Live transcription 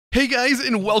Hey guys,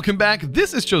 and welcome back.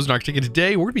 This is Chosen Arctic, and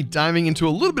today we're going to be diving into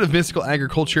a little bit of mystical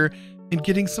agriculture and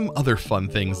getting some other fun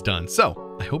things done.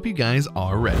 So, I hope you guys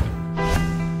are ready.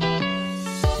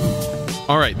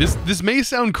 All right, this may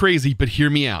sound crazy, but hear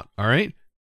me out, all right?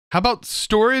 How about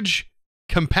storage,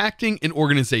 compacting, and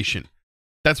organization?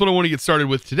 That's what I want to get started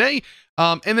with today.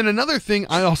 And then another thing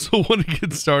I also want to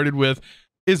get started with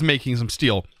is making some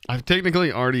steel. I've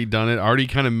technically already done it, already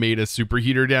kind of made a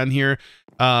superheater down here.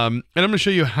 And I'm going to show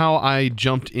you how I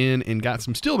jumped in and got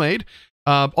some steel made.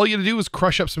 All you got to do is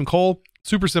crush up some coal.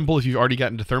 Super simple if you've already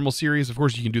gotten to thermal series. Of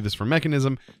course, you can do this for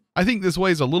mechanism. I think this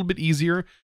way is a little bit easier.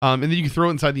 And then you can throw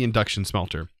it inside the induction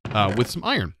smelter with some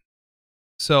iron.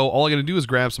 So all I got to do is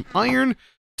grab some iron,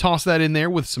 toss that in there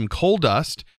with some coal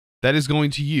dust. That is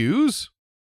going to use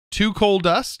 2 coal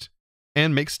dust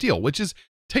and make steel, which is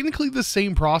technically the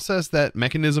same process that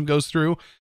mechanism goes through.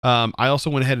 I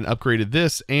also went ahead and upgraded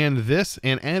this and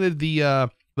added the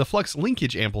flux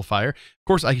linkage amplifier. Of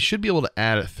course, I should be able to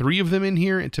add 3 of them in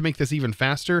here to make this even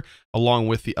faster, along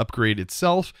with the upgrade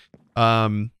itself.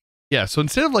 Yeah, so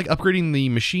instead of like upgrading the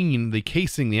machine, the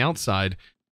casing, the outside,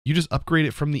 you just upgrade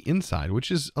it from the inside, which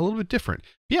is a little bit different.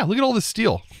 Yeah, look at all this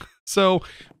steel. So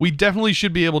we definitely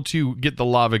should be able to get the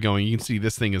lava going. You can see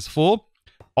this thing is full.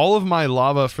 All of my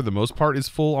lava, for the most part, is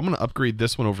full. I'm going to upgrade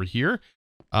this one over here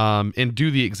and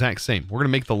do the exact same. We're going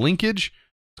to make the linkage.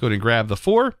 Let's go ahead and grab the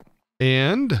 4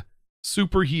 and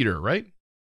superheater, right?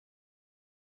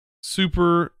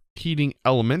 Superheating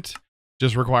element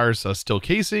just requires a steel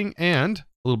casing and a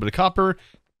little bit of copper.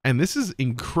 And this is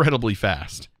incredibly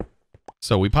fast.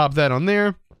 So we pop that on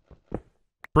there,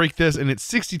 break this, and it's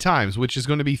 60 times, which is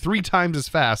going to be 3 times as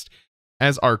fast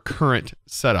as our current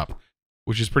setup,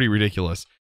 which is pretty ridiculous.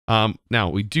 Now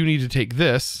we do need to take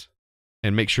this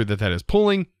and make sure that that is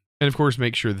pulling, and of course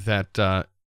make sure that that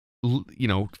you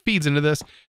know, feeds into this.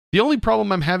 The only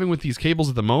problem I'm having with these cables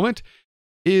at the moment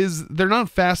is they're not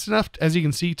fast enough, as you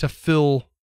can see, to fill.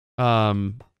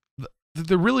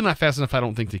 They're really not fast enough, I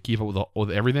don't think, to keep up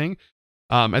with everything.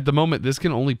 At the moment, this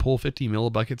can only pull 50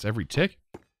 millibuckets every tick,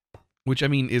 which I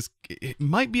mean it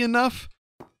might be enough.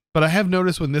 But I have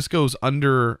noticed when this goes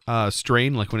under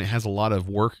strain, like when it has a lot of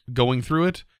work going through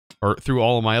it, or through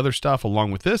all of my other stuff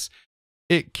along with this,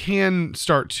 it can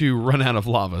start to run out of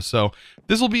lava. So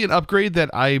this will be an upgrade that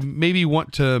I maybe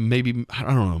want to I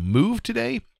don't know, move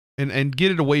today and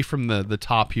get it away from the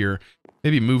top here.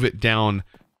 Maybe move it down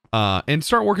and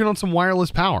start working on some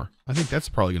wireless power. I think that's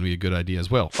probably going to be a good idea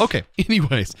as well. Okay,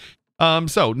 anyways.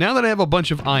 So now that I have a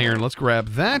bunch of iron, let's grab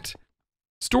that.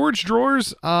 Storage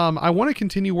drawers, I want to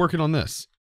continue working on this.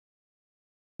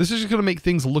 This is just going to make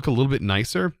things look a little bit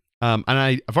nicer. And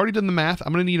I've already done the math.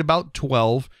 I'm going to need about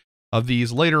 12 of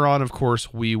these. Later on, of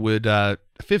course, we would,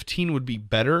 15 would be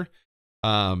better.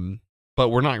 But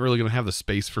we're not really going to have the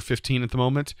space for 15 at the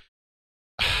moment.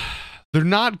 They're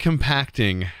not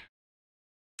compacting.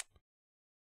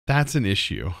 That's an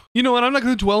issue. You know what? I'm not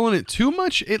going to dwell on it too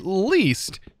much. At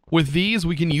least with these,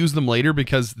 we can use them later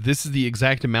because this is the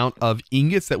exact amount of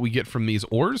ingots that we get from these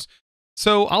ores.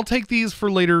 So I'll take these for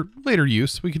later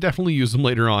use. We could definitely use them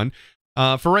later on.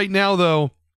 For right now,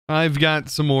 though, I've got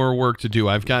some more work to do.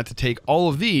 I've got to take all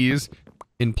of these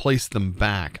and place them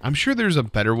back. I'm sure there's a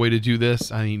better way to do this.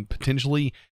 I mean,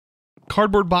 potentially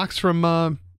cardboard box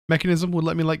from Mechanism would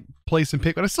let me like place and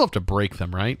pick, but I still have to break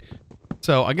them, right?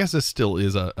 So I guess this still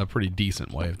is a pretty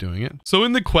decent way of doing it. So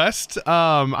in the quest,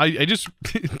 I just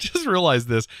just realized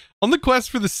this. On the quest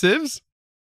for the sieves,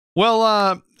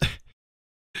 well,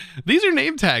 these are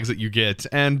name tags that you get.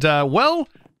 And, well,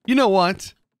 you know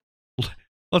what?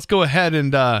 Let's go ahead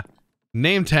and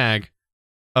name tag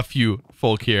a few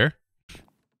folk here.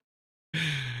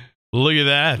 Look at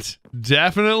that.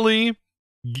 Definitely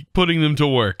putting them to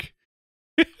work.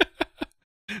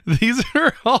 These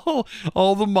are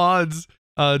all the mods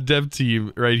dev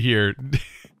team right here.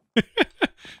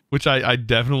 Which I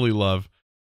definitely love.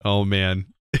 Oh man.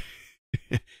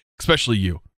 Especially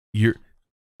you. You're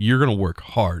gonna work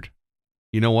hard.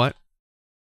 You know what?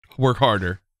 Work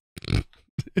harder.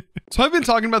 So I've been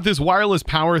talking about this wireless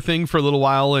power thing for a little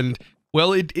while, and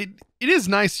well, it is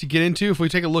nice to get into. If we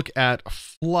take a look at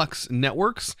Flux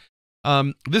Networks,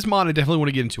 this mod I definitely want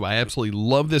to get into. I absolutely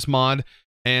love this mod.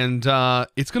 And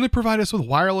it's going to provide us with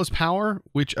wireless power,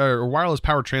 or wireless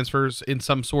power transfers in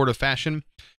some sort of fashion.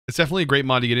 It's definitely a great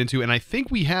mod to get into, and I think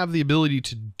we have the ability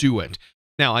to do it.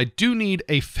 Now, I do need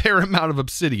a fair amount of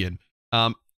obsidian.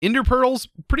 Ender pearls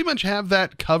pretty much have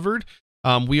that covered.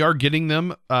 We are getting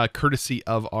them courtesy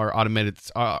of our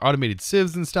automated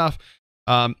sieves and stuff.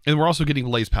 And we're also getting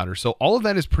blaze powder. So all of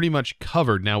that is pretty much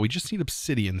covered. Now we just need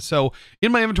obsidian. So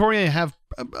in my inventory, I have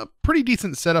a pretty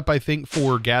decent setup, I think,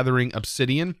 for gathering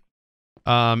obsidian.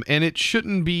 And it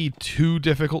shouldn't be too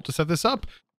difficult to set this up.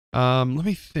 Let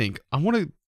me think. I want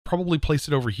to probably place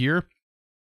it over here.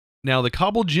 Now the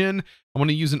cobble gin, I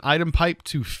want to use an item pipe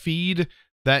to feed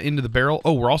that into the barrel.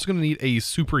 Oh, we're also going to need a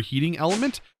superheating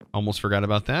element. Almost forgot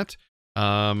about that.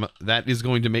 That is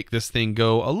going to make this thing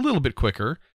go a little bit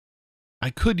quicker. I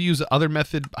could use other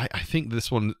method. I think this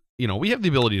one, you know, we have the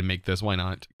ability to make this. Why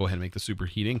not? Go ahead and make the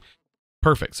superheating.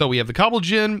 Perfect. So we have the cobble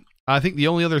gin. I think the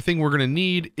only other thing we're going to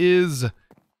need is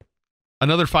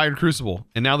another fired crucible.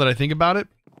 And now that I think about it,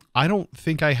 I don't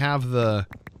think I have the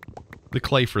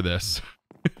clay for this.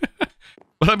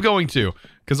 But I'm going to,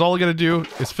 because all I got to do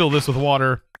is fill this with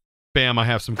water. Bam, I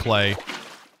have some clay.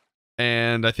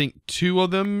 And I think 2 of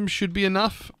them should be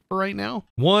enough for right now.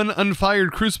 1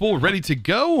 unfired crucible ready to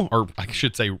go. Or I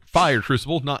should say fired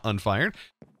crucible, not unfired.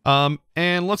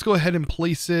 And let's go ahead and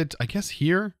place it, I guess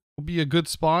here will be a good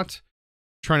spot.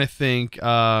 Trying to think,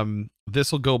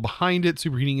 this will go behind it,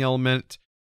 superheating element.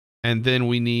 And then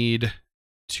we need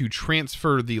to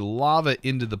transfer the lava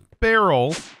into the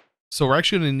barrel. So we're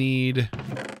actually going to need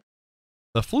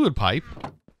the fluid pipe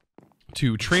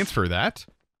to transfer that.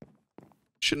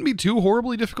 Shouldn't be too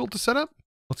horribly difficult to set up.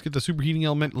 Let's get the superheating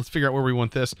element. Let's figure out where we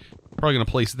want this. Probably going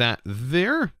to place that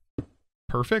there.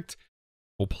 Perfect.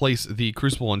 We'll place the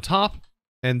crucible on top.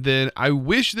 And then I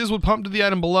wish this would pump to the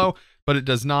item below, but it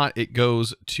does not. It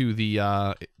goes to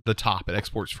the top. It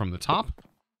exports from the top.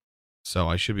 So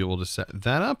I should be able to set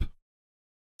that up.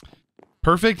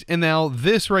 Perfect. And now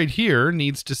this right here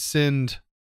needs to send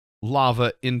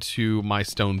lava into my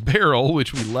stone barrel,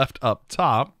 which we left up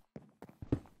top.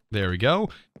 There we go.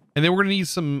 And then we're going to need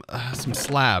some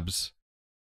slabs.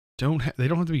 They don't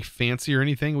have to be fancy or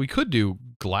anything. We could do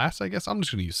glass, I guess. I'm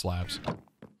just going to use slabs.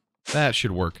 That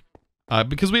should work.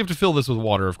 Because we have to fill this with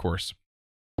water, of course.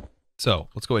 So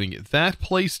let's go ahead and get that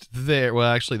placed there.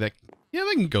 Well, actually, they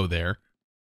can go there.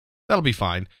 That'll be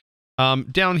fine.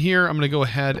 Down here, I'm going to go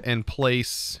ahead and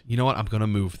place, you know what? I'm going to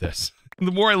move this.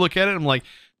 The more I look at it, I'm like,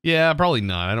 yeah, probably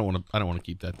not. I don't want to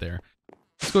keep that there.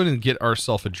 Let's go ahead and get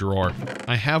ourselves a drawer.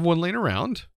 I have one laying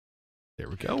around. There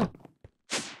we go.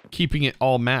 Keeping it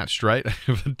all matched, right? I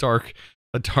have a dark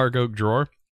oak drawer.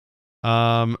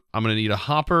 I'm going to need a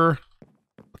hopper.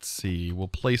 Let's see. We'll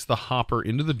place the hopper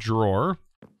into the drawer.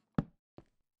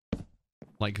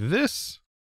 Like this.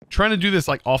 Trying to do this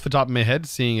like off the top of my head,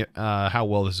 seeing how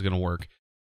well this is going to work.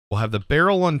 We'll have the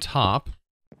barrel on top.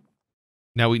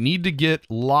 Now we need to get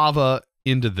lava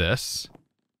into this.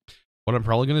 What I'm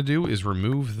probably going to do is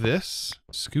remove this,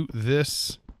 scoot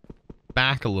this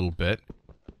back a little bit.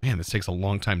 Man, this takes a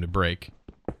long time to break.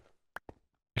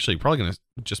 Actually, probably going to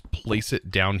just place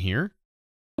it down here.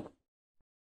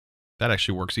 That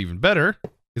actually works even better.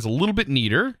 It's a little bit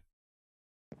neater.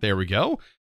 There we go.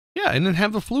 Yeah, and then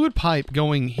have the fluid pipe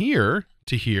going here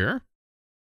to here.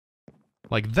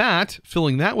 Like that,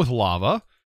 filling that with lava.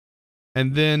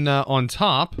 And then on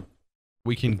top,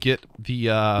 we can get the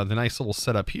nice little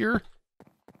setup here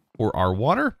for our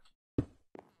water.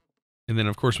 And then,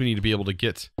 of course, we need to be able to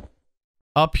get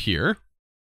up here.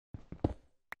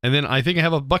 And then I think I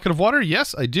have a bucket of water.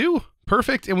 Yes, I do.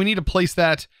 Perfect. And we need to place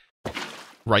that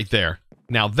right there.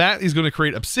 Now that is going to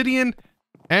create obsidian,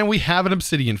 and we have an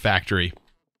obsidian factory.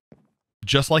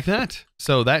 Just like that.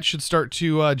 So that should start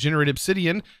to generate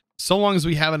obsidian, so long as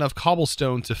we have enough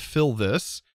cobblestone to fill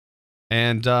this.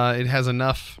 And it has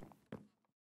enough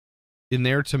in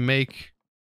there to make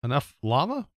enough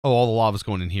lava. Oh, all the lava's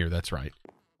going in here. That's right.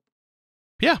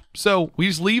 Yeah, so we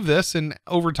just leave this, and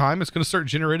over time, it's going to start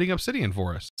generating obsidian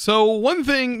for us. So one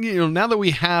thing, you know, now that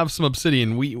we have some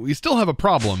obsidian, we still have a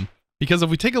problem, because if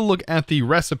we take a look at the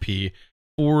recipe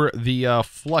for the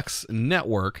Flux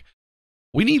network,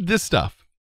 we need this stuff.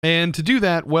 And to do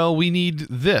that, well, we need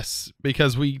this,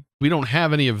 because we don't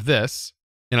have any of this.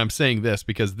 And I'm saying this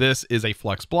because this is a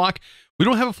flux block. We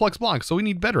don't have a flux block, so we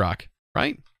need bedrock,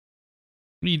 right?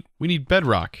 We need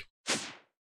bedrock.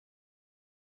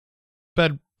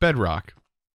 Bedrock.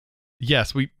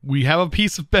 Yes, we have a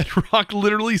piece of bedrock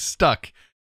literally stuck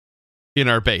in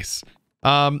our base.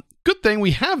 Good thing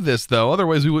we have this, though.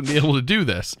 Otherwise, we wouldn't be able to do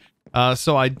this.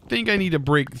 So I think I need to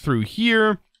break through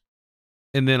here.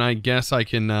 And then I guess I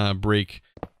can break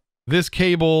this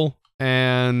cable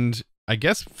and I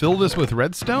guess fill this with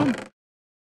redstone.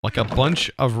 Like a bunch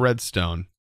of redstone.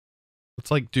 Let's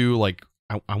like do like,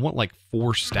 I want like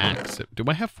 4 stacks. Do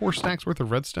I have 4 stacks worth of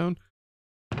redstone?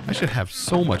 I should have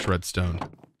so much redstone.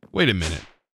 Wait a minute.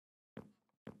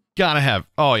 Gotta have,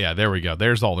 oh yeah, there we go.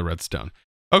 There's all the redstone.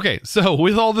 Okay, so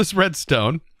with all this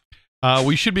redstone,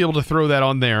 we should be able to throw that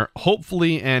on there,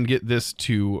 hopefully, and get this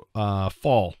to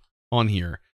fall on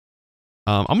here.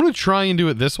 I'm going to try and do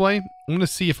it this way. I'm going to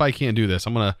see if I can't do this.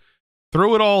 I'm going to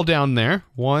throw it all down there.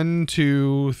 1,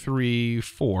 2, 3,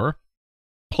 4.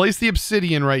 Place the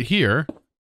obsidian right here,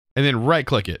 and then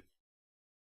right-click it.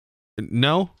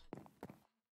 No?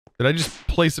 Did I just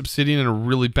place obsidian in a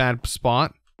really bad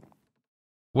spot?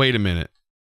 Wait a minute.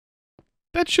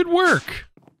 That should work.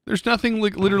 There's nothing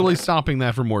like literally stopping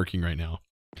that from working right now.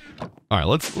 All right,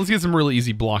 let's get some really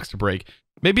easy blocks to break.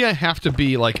 Maybe I have to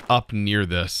be like up near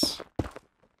this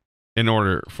in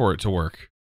order for it to work.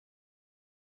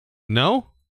 No?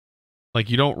 Like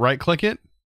you don't right-click it?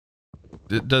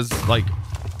 It does like...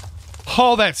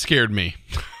 Oh, that scared me.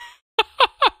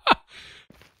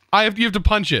 You have to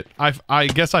punch it. I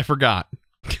guess I forgot.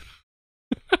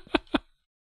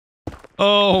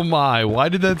 Oh my, why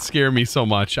did that scare me so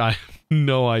much? I have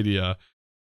no idea.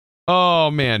 Oh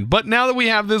man, but now that we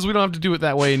have this, we don't have to do it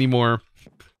that way anymore.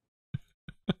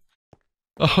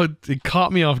 Oh, it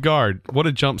caught me off guard. What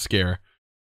a jump scare.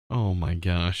 Oh my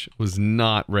gosh, was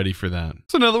not ready for that.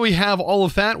 So now that we have all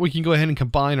of that, we can go ahead and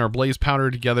combine our blaze powder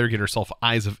together, get ourselves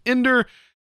Eyes of Ender,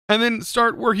 and then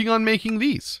start working on making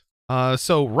these.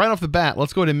 So right off the bat,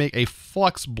 let's go ahead and make a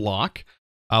flux block.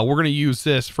 We're going to use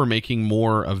this for making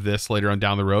more of this later on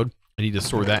down the road. I need to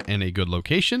store that in a good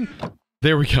location.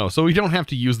 There we go. So we don't have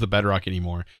to use the bedrock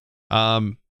anymore.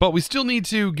 But we still need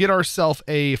to get ourselves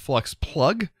a flux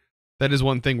plug. That is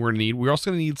one thing we're going to need. We're also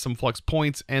going to need some flux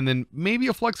points and then maybe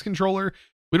a flux controller.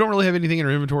 We don't really have anything in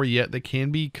our inventory yet that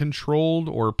can be controlled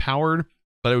or powered,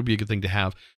 but it would be a good thing to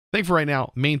have. I think for right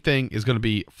now, main thing is going to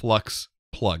be flux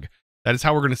plug. That is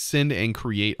how we're going to send and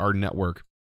create our network.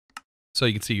 So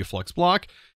you can see your flux block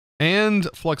and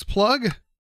flux plug.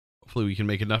 Hopefully we can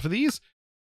make enough of these.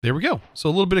 There we go. So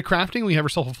a little bit of crafting. We have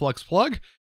ourselves a flux plug.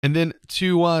 And then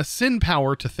to send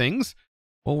power to things,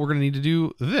 well, we're going to need to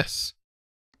do this.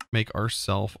 Make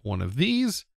ourselves one of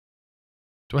these.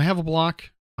 Do I have a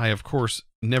block? I, of course,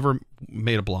 never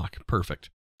made a block. Perfect.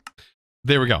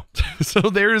 There we go. So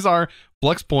there's our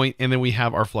flux point, and then we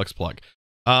have our flux plug.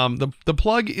 The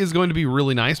plug is going to be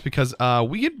really nice because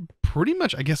we get pretty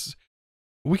much, I guess,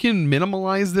 we can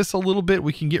minimize this a little bit.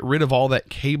 We can get rid of all that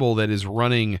cable that is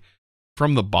running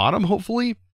from the bottom,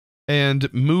 hopefully,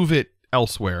 and move it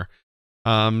elsewhere.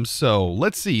 So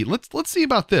let's see. Let's see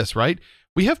about this, right?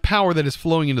 We have power that is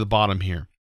flowing into the bottom here,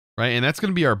 right? And that's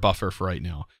going to be our buffer for right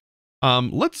now.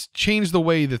 Let's change the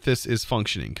way that this is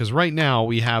functioning, because right now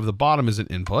we have the bottom as an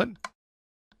input.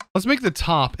 Let's make the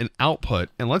top an output,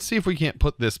 and let's see if we can't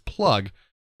put this plug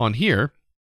on here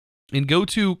and go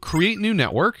to create new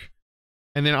network.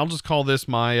 And then I'll just call this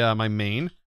my my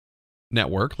main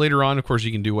network. Later on, of course,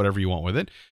 you can do whatever you want with it.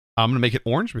 I'm going to make it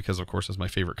orange because, of course, that's my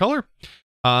favorite color.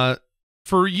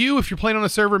 For you, if you're playing on a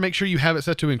server, make sure you have it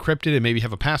set to encrypted and maybe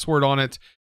have a password on it,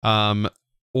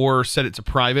 or set it to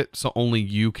private so only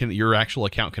your actual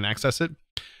account can access it.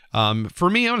 For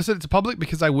me, I want to set it to public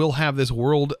because I will have this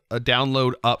world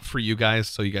download up for you guys,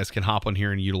 so you guys can hop on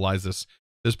here and utilize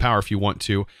this power if you want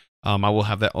to. I will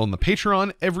have that on the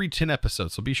Patreon every 10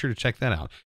 episodes, so be sure to check that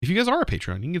out. If you guys are a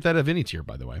Patreon, you can get that at any tier,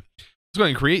 by the way. Let's go ahead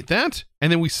and create that,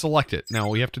 and then we select it. Now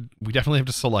we definitely have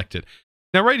to select it.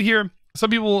 Now right here, some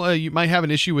people you might have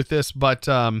an issue with this, but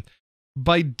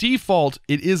by default,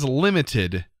 it is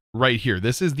limited right here.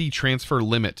 This is the transfer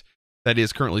limit that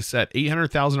is currently set,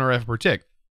 800,000 RF per tick.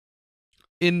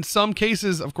 In some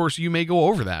cases, of course, you may go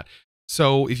over that.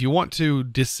 So if you want to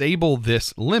disable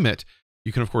this limit,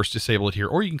 you can, of course, disable it here,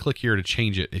 or you can click here to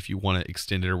change it if you want to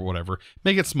extend it or whatever.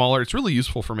 Make it smaller. It's really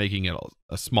useful for making it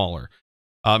a smaller.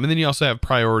 And then you also have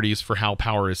priorities for how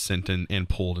power is sent and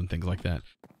pulled and things like that,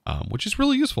 which is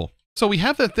really useful. So we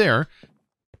have that there.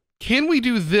 Can we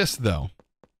do this, though?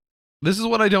 This is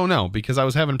what I don't know, because I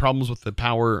was having problems with the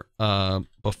power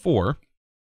before.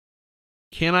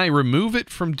 Can I remove it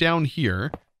from down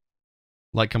here?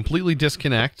 Like completely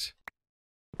disconnect?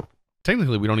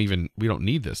 Technically, we don't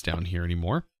need this down here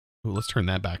anymore. Ooh, let's turn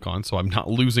that back on so I'm not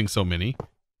losing so many.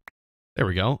 There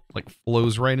we go. Like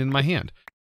flows right in my hand.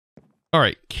 All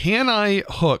right. Can I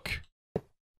hook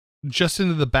just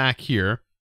into the back here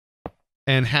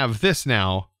and have this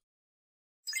now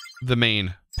the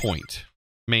main point,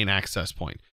 main access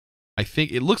point? I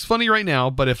think it looks funny right now,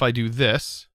 but if I do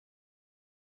this,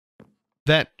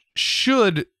 that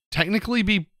should technically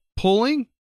be pulling,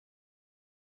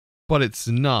 but it's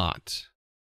not.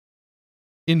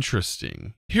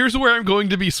 Interesting. Here's where I'm going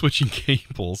to be switching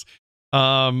cables.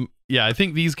 Yeah, I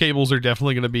think these cables are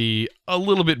definitely going to be a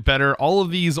little bit better. All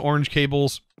of these orange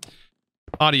cables,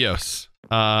 adios.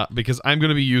 Because I'm going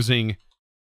to be using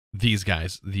these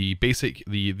guys, the basic,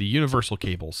 the universal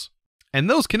cables, and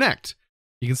those connect.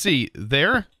 You can see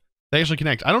there, they actually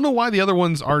connect. I don't know why the other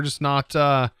ones are just not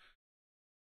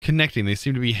connecting. They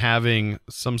seem to be having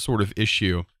some sort of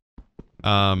issue.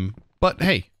 But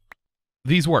hey,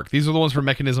 these work. These are the ones for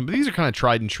mechanism, but these are kind of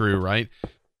tried and true, right?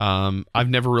 I've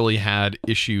never really had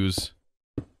issues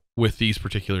with these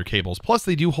particular cables. Plus,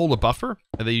 they do hold a buffer,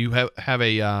 and they do have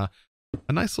a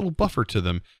nice little buffer to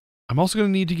them. I'm also going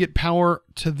to need to get power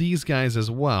to these guys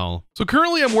as well. So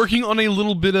currently, I'm working on a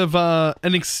little bit of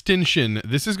an extension.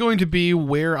 This is going to be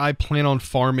where I plan on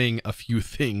farming a few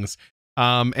things.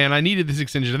 And I needed this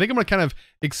extension. I think I'm going to kind of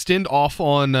extend off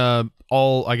on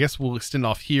I guess we'll extend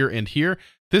off here and here.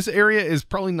 This area is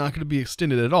probably not going to be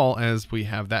extended at all as we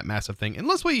have that massive thing.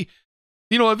 Unless we,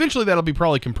 you know, eventually that'll be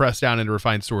probably compressed down into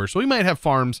refined storage. So we might have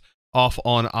farms off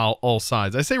on all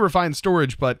sides. I say refined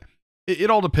storage, but it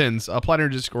all depends. Applied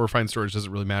energy or refined storage doesn't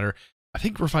really matter. I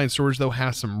think refined storage, though,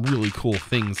 has some really cool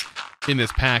things in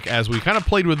this pack as we kind of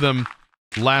played with them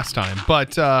last time.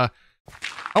 But I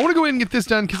want to go ahead and get this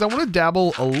done because I want to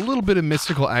dabble a little bit of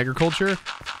mystical agriculture.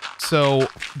 So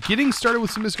getting started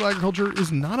with some mystical agriculture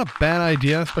is not a bad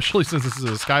idea, especially since this is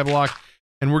a sky block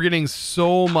and we're getting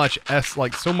so much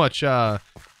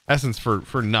essence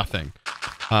for nothing.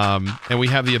 And we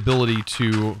have the ability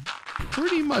to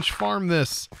pretty much farm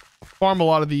a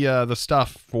lot of the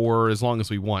stuff for as long as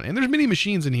we want. And there's many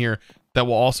machines in here that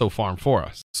will also farm for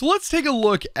us. So let's take a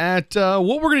look at what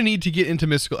we're going to need to get into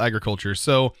mystical agriculture.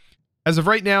 So as of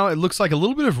right now, it looks like a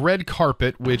little bit of red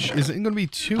carpet, which isn't going to be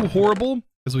too horrible,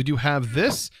 as we do have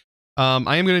this. I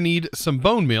am going to need some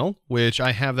bone meal, which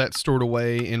I have that stored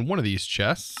away in one of these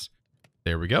chests.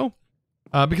 There we go.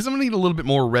 Because I'm going to need a little bit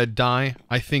more red dye.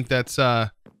 I think that's it's going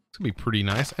to be pretty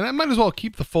nice. And I might as well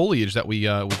keep the foliage that we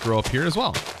grow up here as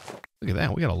well. Look at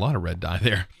that. We got a lot of red dye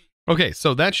there. Okay,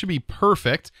 so that should be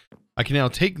perfect. I can now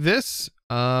take this.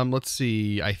 Let's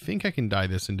see. I think I can dye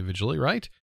this individually, right?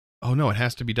 Oh, no, it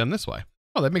has to be done this way.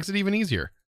 Oh, that makes it even easier.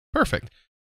 Perfect.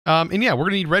 And yeah, we're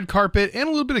going to need red carpet and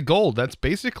a little bit of gold. That's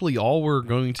basically all we're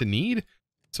going to need.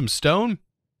 Some stone.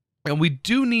 And we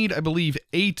do need, I believe,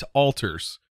 8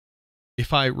 altars.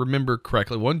 If I remember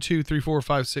correctly. 1, 2, 3, 4,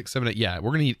 5, 6, 7, 8. Yeah, we're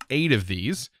going to need 8 of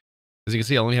these. As you can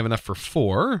see, I only have enough for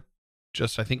 4. I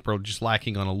think we're just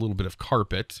lacking on a little bit of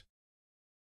carpet.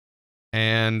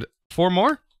 And 4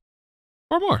 more?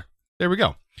 4 more. There we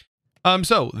go.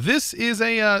 So this is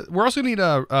we're also gonna need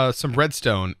some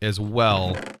redstone as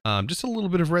well. Just a little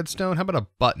bit of redstone. How about a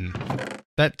button?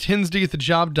 That tends to get the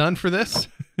job done for this.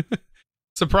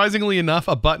 Surprisingly enough,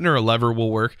 a button or a lever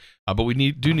will work, but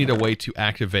we do need a way to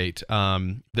activate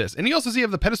this. And you also see I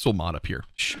have the pedestal mod up here.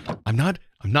 Shh, I'm not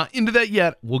into that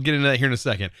yet. We'll get into that here in a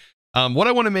second. What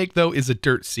I want to make though is a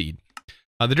dirt seed.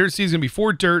 The dirt seed is gonna be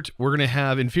 4 dirt. We're gonna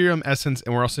have inferium essence,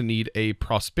 and we're also need a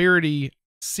prosperity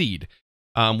seed.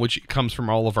 Which comes from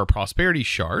all of our prosperity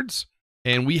shards.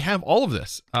 And we have all of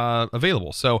this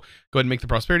available. So go ahead and make the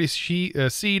prosperity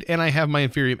seed, and I have my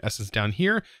inferium essence down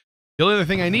here. The only other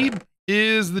thing I need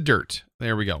is the dirt.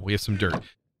 There we go. We have some dirt.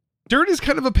 Dirt is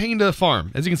kind of a pain to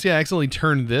farm. As you can see, I accidentally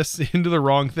turned this into the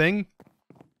wrong thing.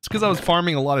 It's because I was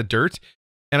farming a lot of dirt,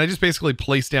 and I just basically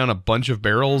placed down a bunch of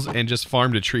barrels and just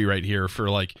farmed a tree right here for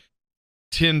like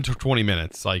 10 to 20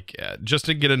 minutes, like just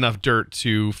to get enough dirt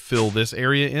to fill this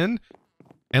area in.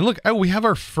 And look, oh, we have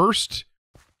our first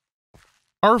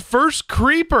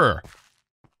creeper.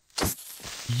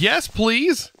 Yes,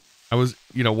 please.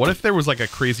 What if there was like a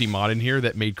crazy mod in here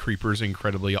that made creepers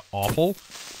incredibly awful?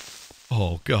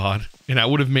 Oh God. And I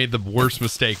would have made the worst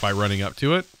mistake by running up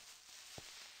to it.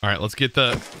 All right, let's get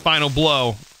the final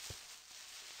blow.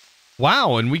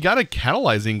 Wow, and we got a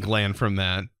catalyzing gland from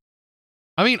that.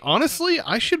 I mean, honestly,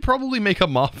 I should probably make a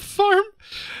mob farm.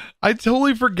 I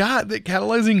totally forgot that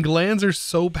catalyzing glands are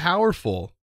so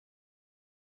powerful.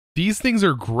 These things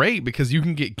are great because you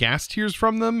can get gas tiers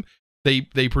from them. They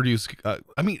produce,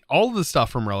 I mean, all of the stuff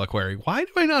from Reliquary. Why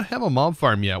do I not have a mob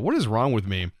farm yet? What is wrong with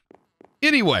me?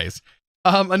 Anyways,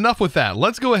 enough with that.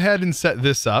 Let's go ahead and set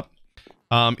this up.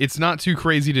 It's not too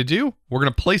crazy to do. We're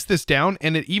going to place this down,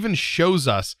 and it even shows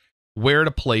us where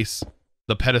to place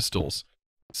the pedestals.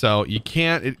 So it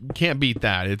can't beat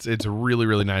that. It's really,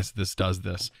 really nice that this does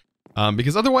this.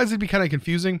 Because otherwise it'd be kind of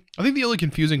confusing. I think the only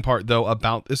confusing part though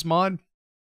about this mod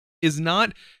is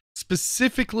not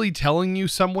specifically telling you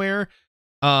somewhere.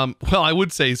 Well, I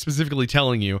would say specifically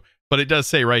telling you, but it does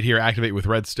say right here, activate with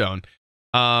redstone.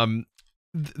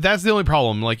 That's the only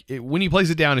problem. Like when you place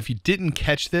it down, if you didn't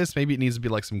catch this, maybe it needs to be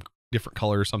like some different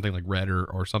color or something like red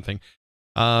or something.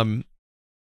 That's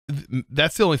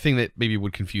the only thing that maybe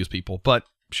would confuse people, but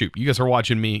shoot, you guys are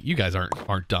watching me. You guys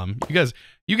aren't dumb.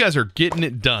 You guys are getting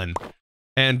it done.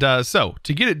 And so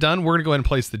to get it done, we're gonna go ahead and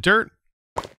place the dirt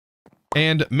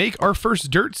and make our first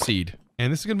dirt seed.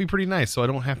 And this is gonna be pretty nice, so I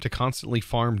don't have to constantly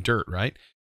farm dirt, right?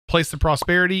 Place the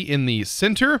prosperity in the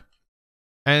center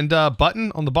and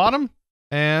button on the bottom,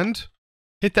 and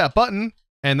hit that button,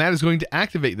 and that is going to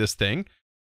activate this thing.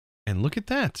 And look at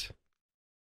that.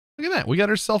 Look at that. We got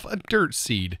ourselves a dirt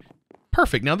seed.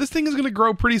 Perfect. Now this thing is going to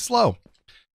grow pretty slow.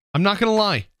 I'm not going to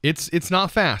lie. It's not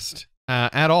fast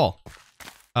at all.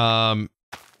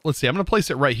 Let's see. I'm going to place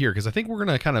it right here because I think we're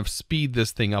going to kind of speed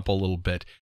this thing up a little bit.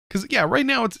 Because, yeah, right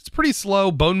now it's pretty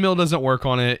slow. Bone meal doesn't work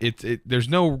on it. There's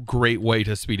no great way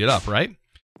to speed it up, right?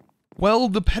 Well,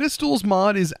 the pedestals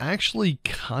mod is actually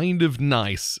kind of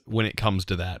nice when it comes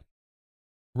to that.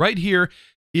 Right here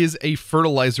is a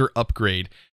fertilizer upgrade.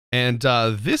 And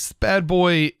this bad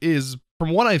boy is,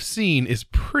 from what I've seen, is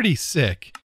pretty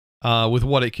sick with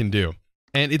what it can do.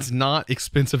 And it's not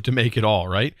expensive to make at all,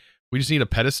 right? We just need a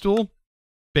pedestal,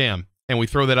 bam, and we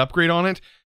throw that upgrade on it.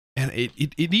 And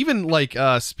it even like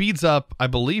speeds up, I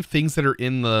believe, things that are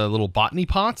in the little botany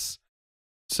pots.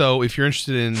 So if you're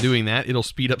interested in doing that, it'll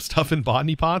speed up stuff in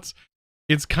botany pots.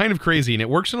 It's kind of crazy, and it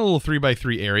works in a little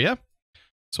 3x3 area.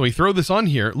 So we throw this on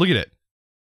here. Look at it.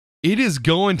 It is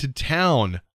going to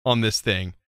town on this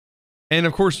thing. And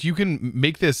of course, you can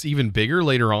make this even bigger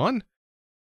later on.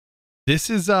 This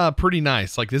is pretty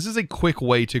nice. Like, this is a quick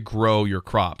way to grow your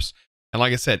crops. And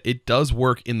like I said, it does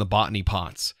work in the botany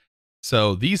pots.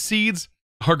 So these seeds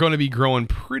are going to be growing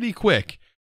pretty quick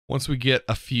once we get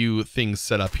a few things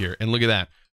set up here. And look at that.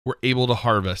 We're able to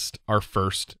harvest our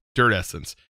first dirt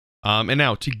essence. And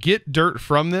now to get dirt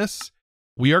from this,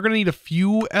 we are going to need a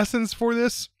few essence for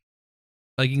this.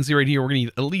 Like you can see right here, we're going to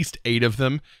need at least 8 of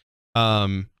them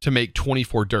to make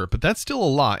 24 dirt. But that's still a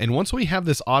lot. And once we have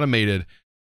this automated,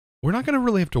 we're not going to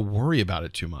really have to worry about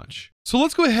it too much. So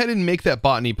let's go ahead and make that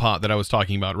botany pot that I was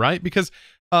talking about, right? Because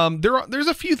there's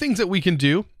a few things that we can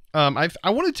do. I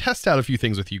want to test out a few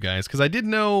things with you guys, because I did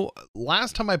know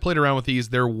last time I played around with these,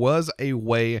 there was a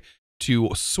way to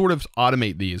sort of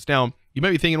automate these. Now, you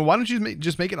might be thinking, why don't you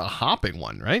just make it a hopping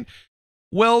one, right?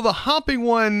 Well, the hopping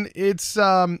one, it's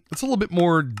a little bit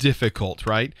more difficult,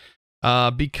 right?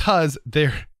 Because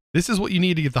this is what you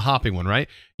need to get the hopping one, right?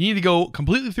 You need to go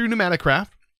completely through Pneumaticraft.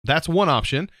 That's one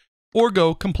option. Or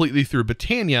go completely through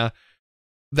Botany.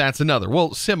 That's another.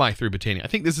 Well, semi through Botany. I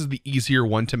think this is the easier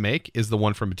one to make, is the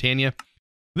one from Botany.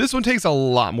 This one takes a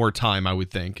lot more time, I would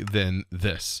think, than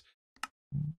this.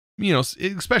 You know,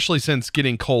 especially since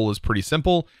getting coal is pretty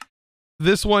simple.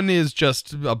 This one is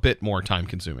just a bit more time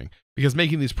consuming, because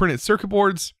making these printed circuit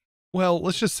boards, well,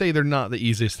 let's just say they're not the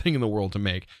easiest thing in the world to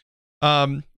make.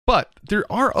 But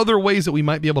there are other ways that we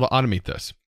might be able to automate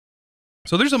this.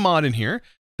 So there's a mod in here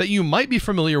that you might be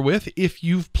familiar with if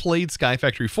you've played Sky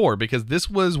Factory 4, because this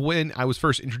was when I was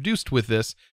first introduced with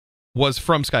this, was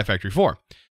from Sky Factory 4.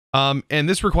 And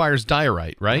this requires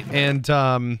diorite, right? And,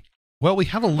 well, we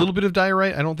have a little bit of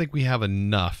diorite. I don't think we have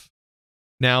enough.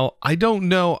 Now, I don't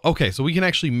know. Okay, so we can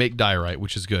actually make diorite,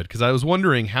 which is good, because I was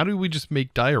wondering, how do we just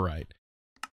make diorite?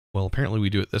 Well, apparently we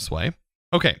do it this way.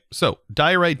 Okay, so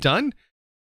diorite done.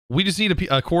 We just need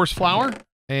a chorus flower,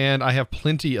 and I have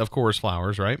plenty of chorus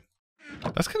flowers, right?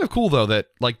 That's kind of cool, though, that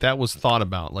like that was thought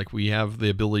about. Like, we have the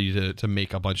ability to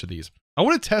make a bunch of these. I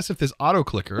want to test if this auto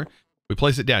clicker, we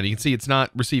place it down. You can see it's not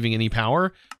receiving any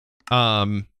power.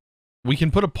 We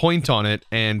can put a point on it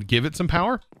and give it some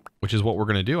power, which is what we're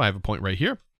going to do. I have a point right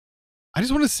here. I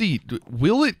just want to see,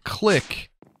 will it click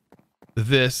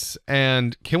this,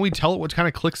 and can we tell it what kind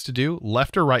of clicks to do,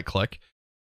 left or right click,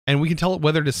 and we can tell it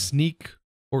whether to sneak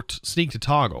or sneak to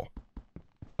toggle.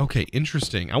 Okay,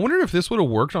 interesting. I wonder if this would have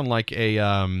worked on like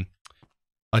a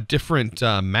different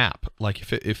map, like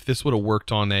if this would have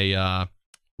worked on a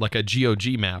like a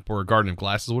GOG map, or a Garden of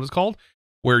Glass is what it's called,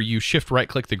 where you shift right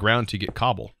click the ground to get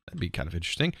cobble. That'd be kind of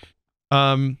interesting.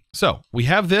 So we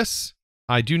have this.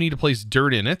 I do need to place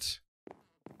dirt in it,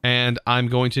 and I'm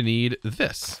going to need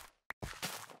this,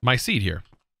 my seed here.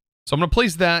 So I'm going to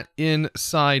place that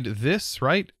inside this,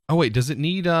 right? Oh wait, does it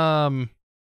need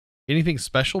anything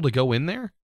special to go in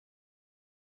there?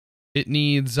 It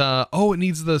needs oh, it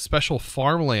needs the special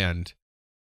farmland.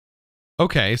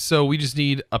 Okay, so we just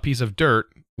need a piece of dirt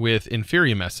with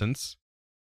inferium essence,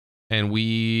 and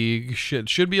we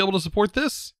should be able to support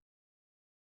this.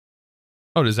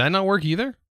 Oh, does that not work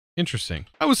either? Interesting.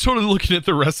 I was totally looking at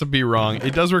the recipe wrong.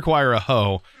 It does require a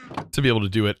hoe to be able to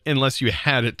do it, unless you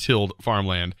had it tilled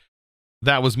farmland.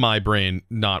 That was my brain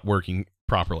not working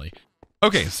properly.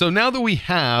 Okay, so now that we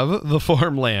have the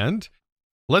farmland,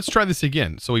 let's try this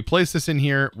again. So we place this in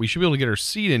here. We should be able to get our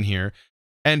seed in here.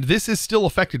 And this is still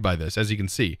affected by this, as you can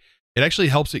see. It actually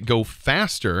helps it go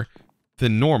faster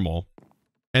than normal.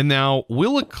 And now,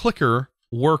 will a clicker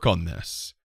work on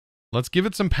this? Let's give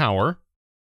it some power.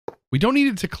 We don't need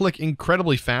it to click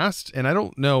incredibly fast, and I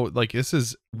don't know, like, this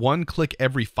is 1 click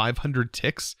every 500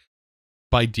 ticks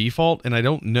by default, and I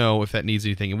don't know if that needs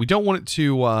anything. And we don't want it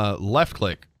to left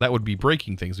click. That would be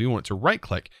breaking things. We want it to right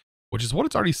click, which is what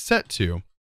it's already set to.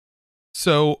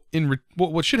 So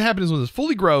what should happen is when this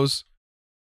fully grows,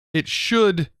 it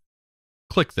should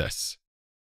click this.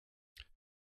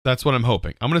 That's what I'm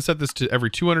hoping. I'm going to set this to every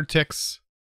 200 ticks.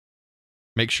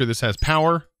 Make sure this has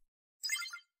power.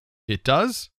 It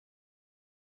does.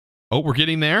 Oh, we're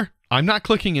getting there. I'm not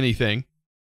clicking anything.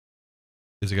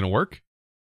 Is it going to work?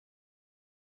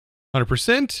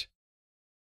 100%.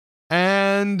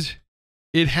 And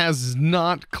it has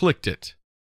not clicked it.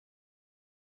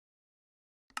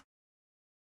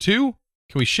 2.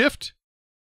 Can we shift?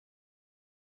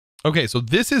 Okay, so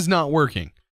this is not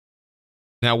working.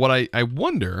 Now, what I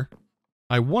wonder,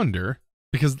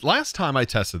 because last time I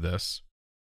tested this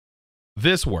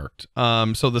worked.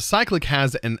 So the cyclic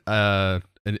has a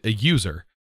user.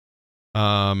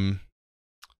 And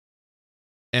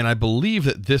I believe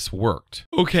that this worked.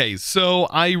 Okay, so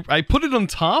I put it on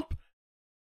top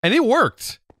and it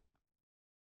worked.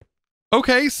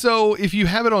 Okay, so if you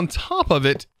have it on top of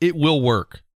it, it will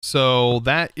work. So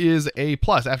that is a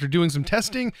plus. After doing some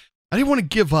testing, I didn't want to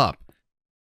give up.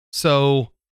 So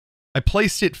I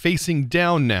placed it facing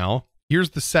down now.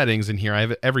 Here's the settings in here. I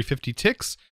have it every 50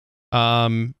 ticks.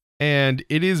 And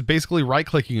it is basically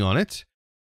right-clicking on it.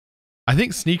 I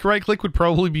think sneak right-click would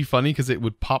probably be funny because it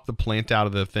would pop the plant out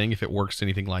of the thing if it works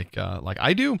anything like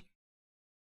I do.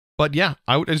 But yeah,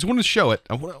 I just wanted to show it.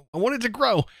 I want it to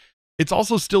grow. It's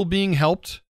also still being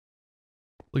helped.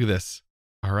 Look at this.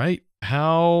 All right.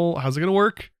 How's it going to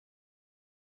work?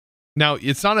 Now,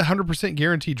 it's not a 100%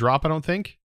 guaranteed drop, I don't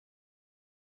think.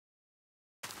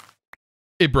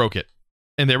 It broke it.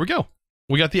 And there we go.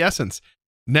 We got the essence.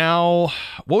 Now,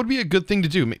 what would be a good thing to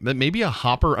do? Maybe a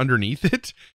hopper underneath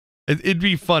it? It'd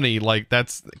be funny. Like,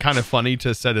 that's kind of funny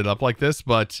to set it up like this.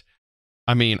 But,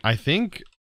 I mean, I think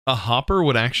a hopper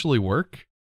would actually work.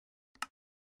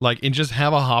 Like, and just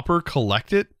have a hopper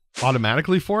collect it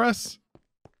automatically for us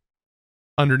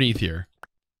underneath here.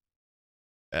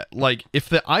 Like, if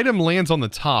the item lands on the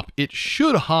top, it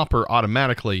should hopper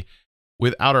automatically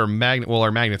without our magnet. Well,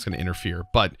 our magnet's going to interfere,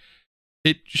 but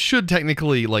it should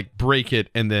technically, like, break it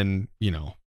and then, you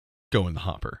know, go in the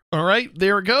hopper. All right,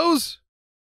 there it goes.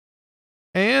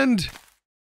 And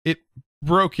it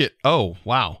broke it. Oh,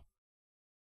 wow.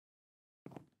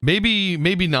 Maybe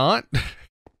not.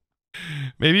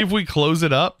 Maybe if we close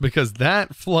it up, because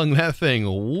that flung that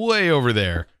thing way over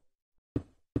there.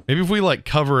 Maybe if we, like,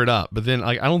 cover it up, but then,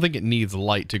 like, I don't think it needs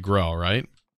light to grow, right?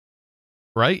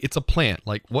 Right? It's a plant.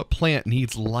 Like, what plant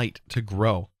needs light to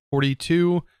grow?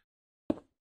 42.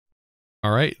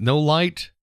 All right, no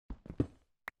light.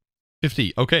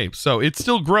 50. Okay, so it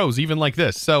still grows even like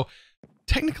this. So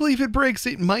technically, if it breaks,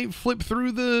 it might flip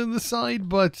through the side,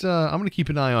 but I'm going to keep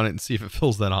an eye on it and see if it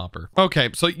fills that hopper. Okay,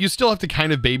 so you still have to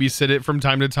kind of babysit it from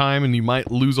time to time, and you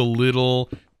might lose a little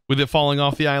with it falling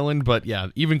off the island, but yeah,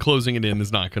 even closing it in is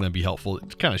not going to be helpful.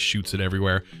 It kind of shoots it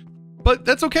everywhere, but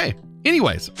that's okay.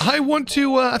 Anyways, I want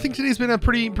to, I think today's been a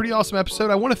pretty awesome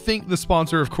episode. I want to thank the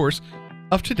sponsor, of course,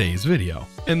 of today's video,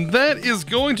 and that is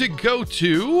going to go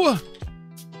to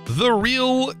the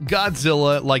real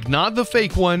Godzilla, like not the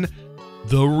fake one,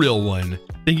 the real one.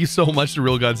 Thank you so much to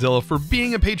Real Godzilla for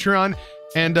being a Patreon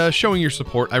and showing your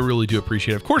support. I really do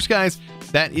appreciate it. Of course, guys,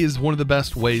 that is one of the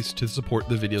best ways to support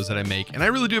the videos that I make, and I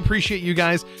really do appreciate you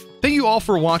guys. Thank you all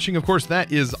for watching. Of course,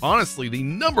 that is honestly the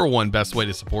 #1 best way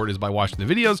to support is by watching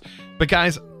the videos. But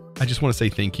guys, I just want to say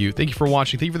thank you. Thank you for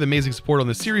watching. Thank you for the amazing support on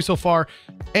this series so far,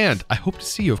 and I hope to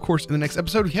see you, of course, in the next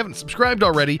episode. If you haven't subscribed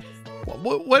already,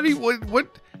 what are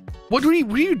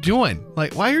you doing?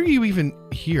 Like, why are you even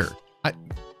here?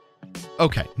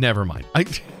 Okay, never mind.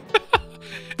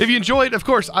 If you enjoyed, of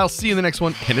course, I'll see you in the next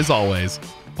one. And as always,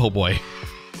 oh boy,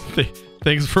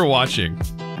 thanks for watching.